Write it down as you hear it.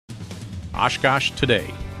Oshkosh Today,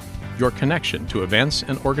 your connection to events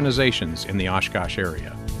and organizations in the Oshkosh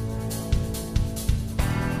area.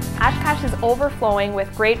 Oshkosh is overflowing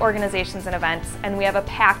with great organizations and events, and we have a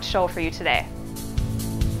packed show for you today.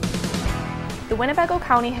 The Winnebago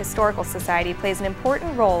County Historical Society plays an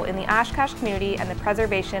important role in the Oshkosh community and the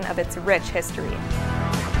preservation of its rich history.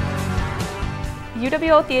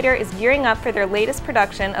 UWO Theater is gearing up for their latest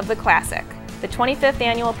production of the classic, the 25th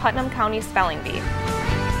Annual Putnam County Spelling Bee.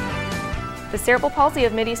 The Cerebral Palsy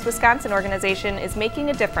of Mideast Wisconsin organization is making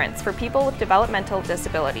a difference for people with developmental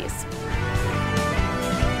disabilities.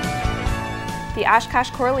 The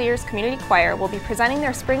Oshkosh Choraleers Community Choir will be presenting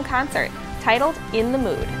their spring concert titled In the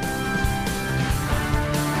Mood.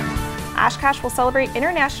 Oshkosh will celebrate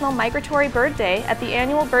International Migratory Bird Day at the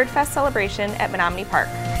annual Bird Fest celebration at Menominee Park.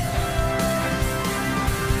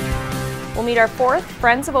 We'll meet our fourth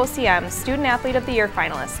Friends of OCM Student Athlete of the Year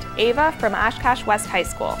finalist, Ava from Oshkosh West High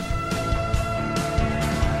School.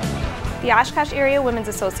 The Oshkosh Area Women's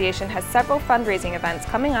Association has several fundraising events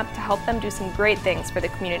coming up to help them do some great things for the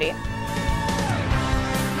community.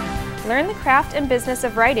 Learn the craft and business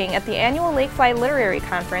of writing at the annual Lakefly Literary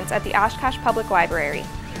Conference at the Oshkosh Public Library.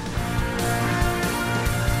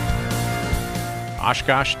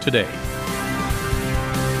 Oshkosh Today.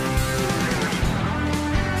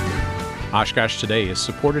 Oshkosh Today is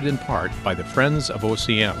supported in part by the Friends of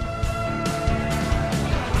OCM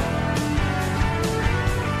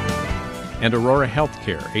and Aurora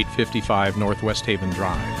Healthcare, 855 Northwest Haven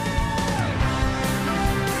Drive.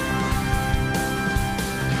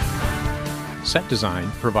 Set design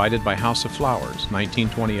provided by House of Flowers,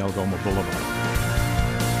 1920 Algoma Boulevard.